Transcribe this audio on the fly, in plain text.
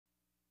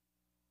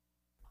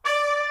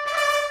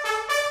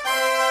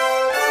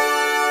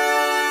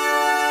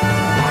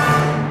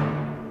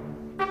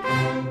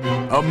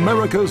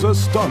America's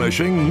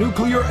astonishing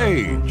nuclear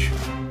age.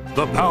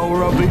 The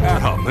power of the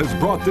atom has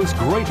brought this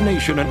great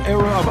nation an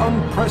era of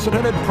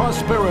unprecedented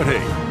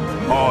prosperity,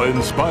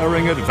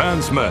 awe-inspiring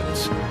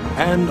advancements,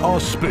 and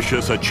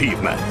auspicious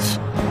achievements.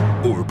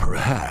 Or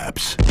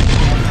perhaps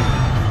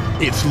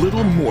it's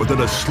little more than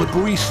a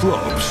slippery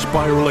slope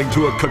spiraling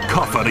to a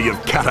cacophony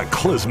of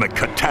cataclysmic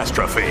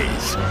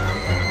catastrophes.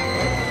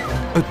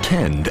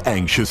 Attend,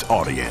 anxious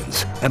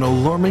audience, an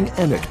alarming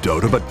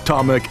anecdote of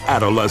atomic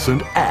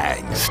adolescent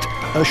angst,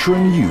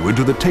 ushering you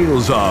into the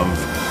tales of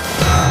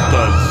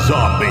the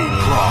Zombie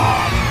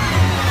PROM.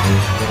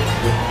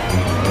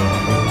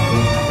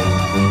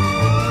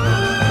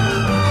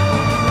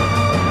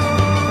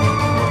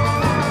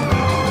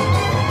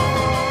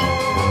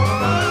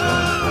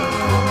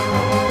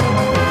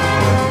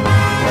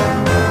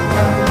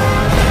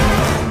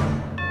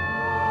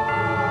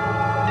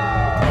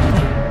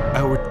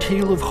 Our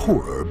tale of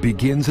horror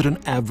begins at an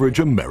average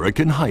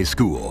American high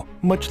school,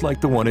 much like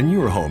the one in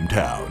your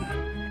hometown.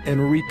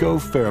 Enrico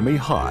Fermi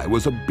High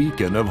was a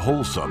beacon of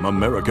wholesome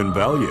American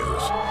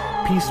values,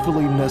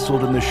 peacefully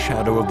nestled in the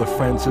shadow of the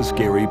Francis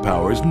Gary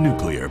Powers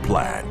nuclear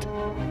plant.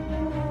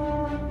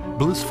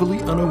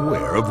 Blissfully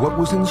unaware of what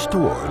was in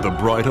store, the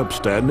bright,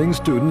 upstanding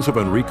students of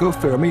Enrico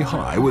Fermi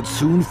High would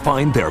soon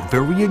find their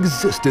very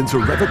existence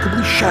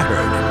irrevocably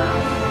shattered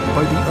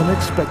by the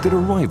unexpected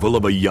arrival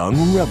of a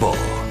young rebel.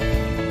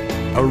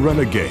 A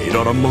renegade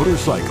on a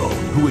motorcycle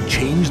who would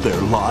change their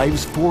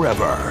lives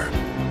forever.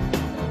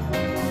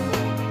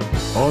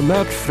 On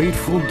that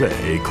fateful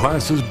day,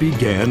 classes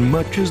began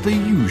much as they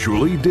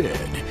usually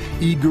did.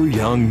 Eager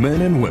young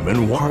men and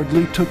women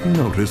hardly took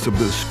notice of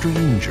the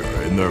stranger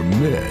in their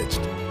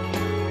midst.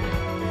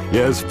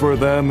 Yes, for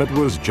them it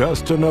was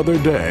just another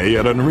day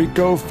at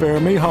Enrico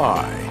Fermi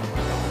High.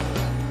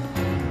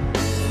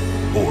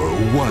 Or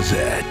was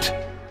it?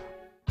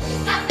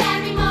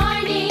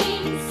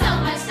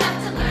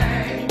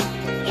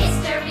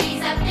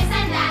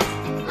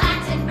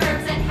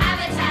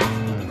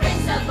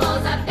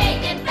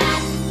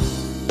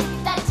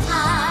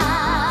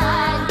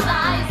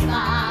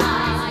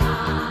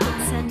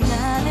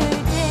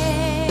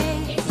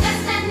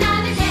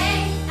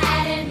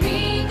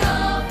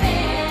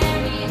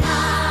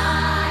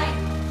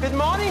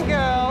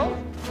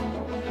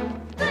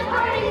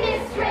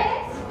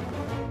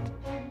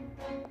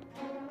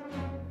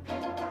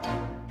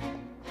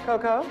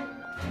 Coco?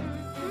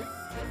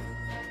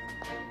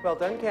 Well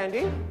done,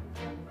 Candy.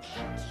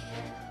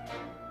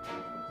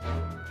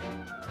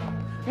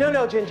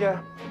 No, Ginger.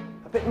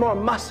 A bit more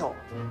muscle.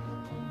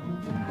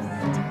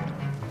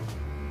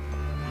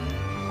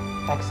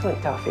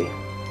 Excellent, Toffee.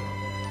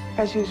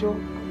 As usual.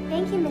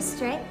 Thank you, Miss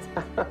Strict.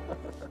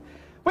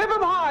 Whip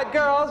 'em hard,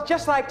 girls,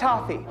 just like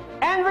Toffee.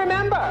 And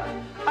remember,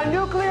 a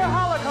nuclear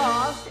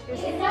holocaust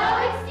is no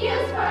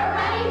excuse for a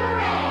running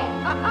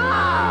hooray.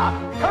 Ha-ha!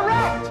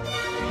 Correct!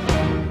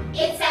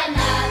 It's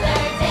another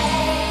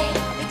day.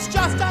 It's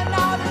just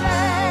another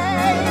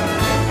day.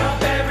 Wake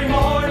up every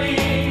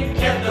morning,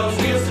 get those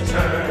wheels to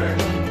turn.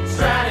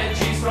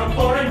 Strategies from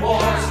foreign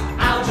wars,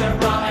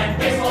 algebra and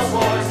baseball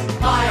scores.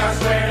 Pi r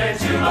squared and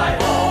 2 by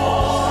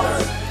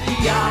 4s.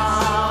 The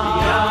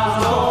hours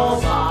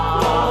roll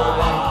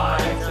by.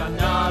 It's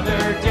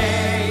another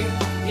day.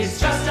 It's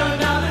just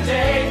another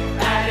day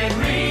at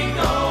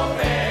Enrico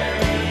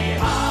Fermi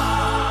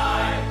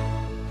High.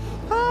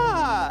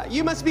 Ah,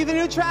 you must be the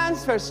new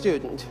transfer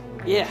student.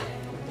 Yeah,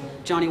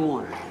 Johnny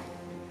Warner.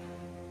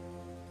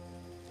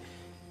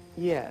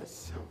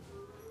 Yes.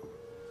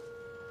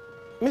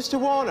 Mr.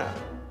 Warner,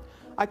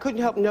 I couldn't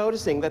help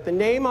noticing that the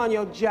name on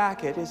your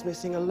jacket is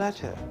missing a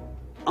letter.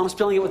 I'm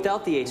spelling it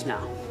without the H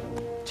now.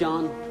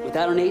 John,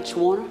 without an H,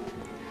 Warner?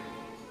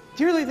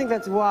 Do you really think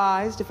that's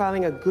wise,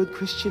 defiling a good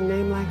Christian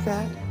name like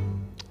that?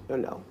 Oh,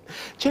 no.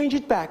 Change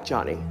it back,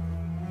 Johnny.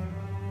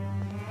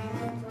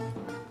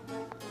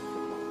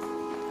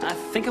 I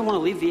think I want to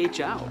leave the H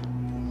out.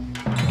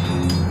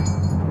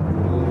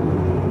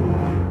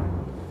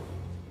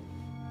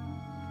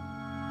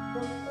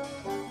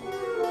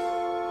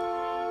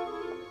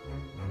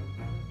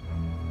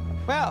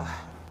 Well,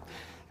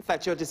 if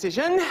that's your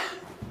decision,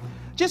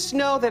 just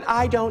know that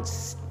I don't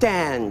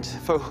stand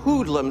for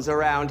hoodlums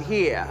around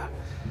here.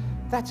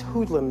 That's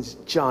hoodlums,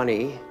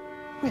 Johnny,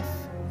 with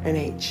an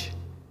H.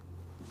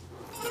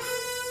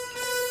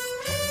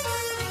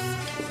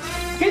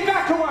 Get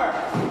back to work!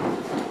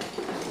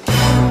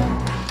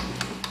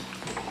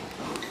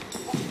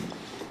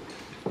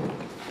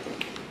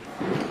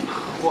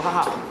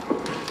 Wow,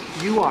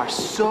 you are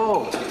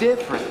so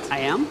different. I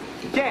am?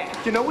 Yeah,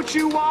 you know what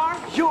you are?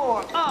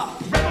 You're a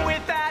rebel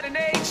without an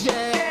H.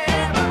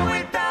 Yeah, rebel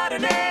without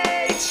an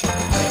H.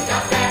 Wake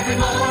up every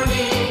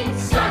morning,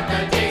 start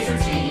the day's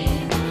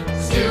routine.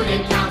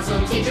 Student council,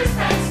 teachers'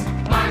 fest,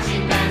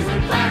 marching bands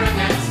with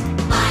clarinets,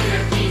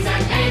 minor keys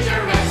and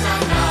majorettes.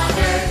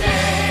 Another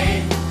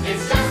day,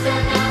 it's just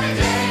another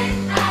day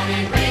at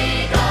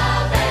Enrico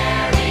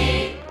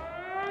Fermi.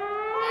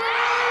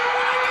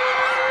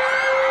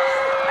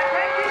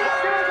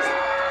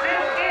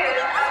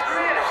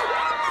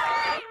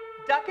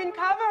 Duck and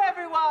cover,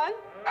 everyone.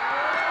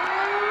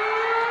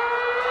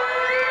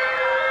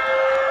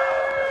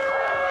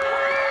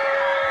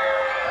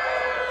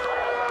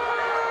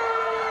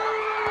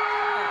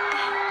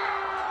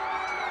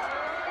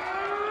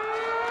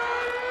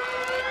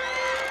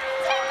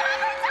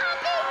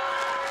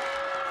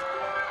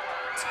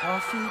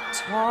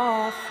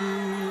 toffee.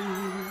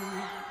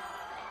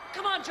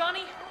 Come on,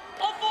 Johnny.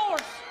 All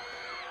fours.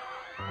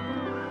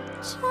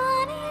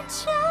 Johnny,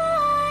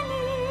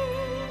 Johnny.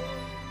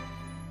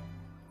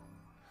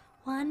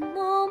 One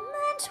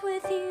moment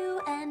with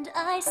you and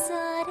I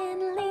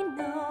suddenly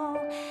know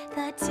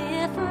the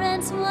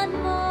difference one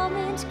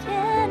moment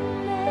can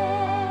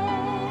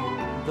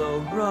make. The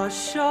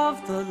rush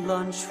of the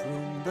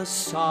lunchroom, the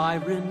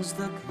sirens,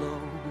 the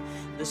glow,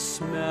 the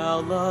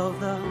smell of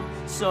the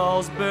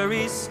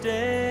Salisbury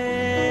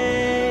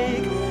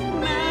steak.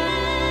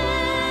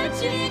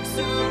 Magic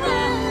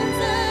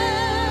surrounds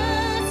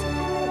us.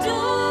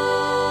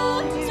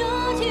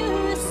 Don't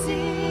you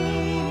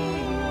see?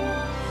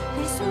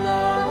 This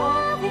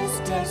love is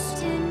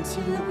destined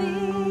to be.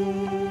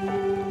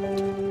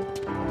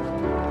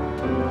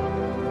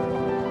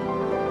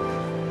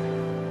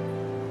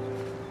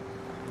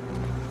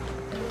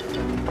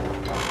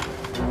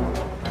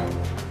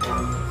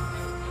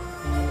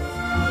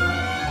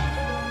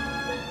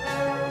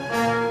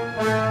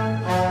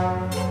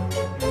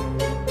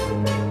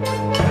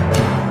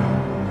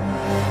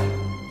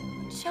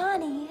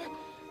 Johnny,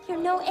 your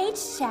no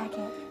H jacket.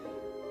 Are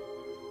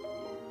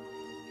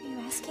you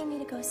asking me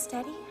to go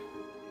steady?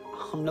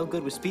 I'm no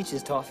good with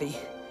speeches, Toffee.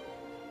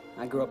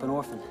 I grew up an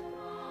orphan.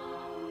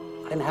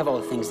 I didn't have all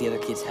the things the other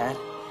kids had.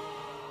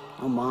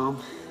 No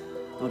mom,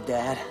 no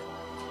dad,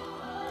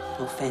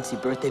 no fancy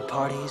birthday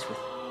parties with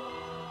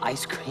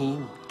ice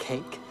cream,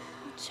 cake.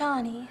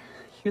 Johnny,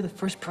 You're the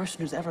first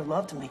person who's ever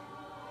loved me.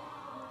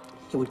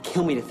 It would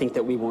kill me to think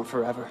that we weren't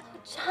forever.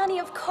 Johnny,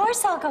 of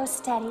course I'll go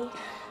steady.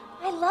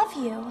 I love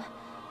you.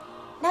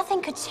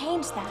 Nothing could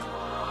change that.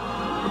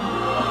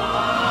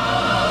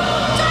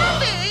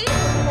 Toffee!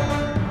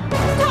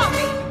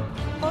 Toffee!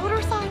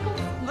 Motorcycles?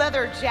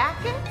 Leather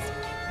jackets?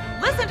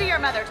 Listen to your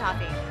mother,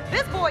 Toffee.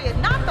 This boy is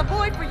not the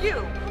boy for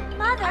you.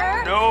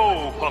 Mother!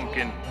 No,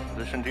 Pumpkin.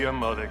 Listen to your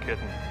mother,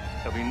 kitten.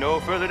 There'll be no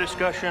further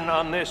discussion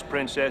on this,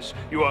 Princess.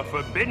 You are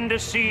forbidden to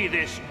see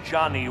this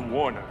Johnny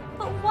Warner.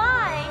 But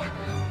why?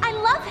 I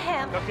love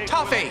him. Okay,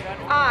 Toffee!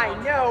 I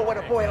know what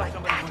a boy like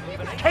that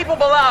is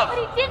capable of. But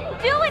he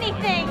didn't do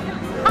anything.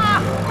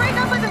 Break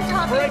up with him,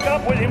 Toffee. Break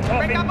up with him,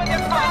 Toffee. Break up with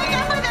him, Toffee.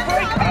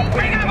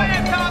 Break up with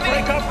him, Toffee.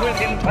 Break up with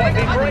him,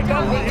 Toffee. Break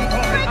up with him,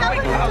 Toffee.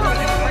 Break up with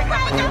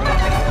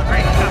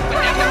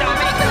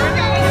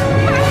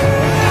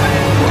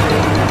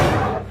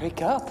him, Toffee.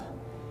 Break up?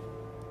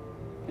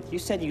 But you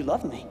said you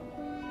loved me.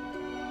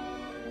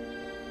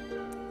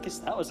 Guess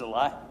that was a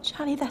lie.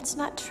 Johnny, that's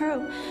not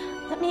true.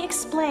 Let me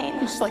explain.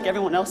 Just like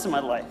everyone else in my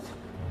life.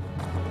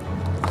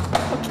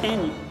 How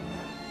can you?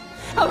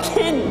 How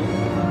can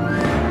you?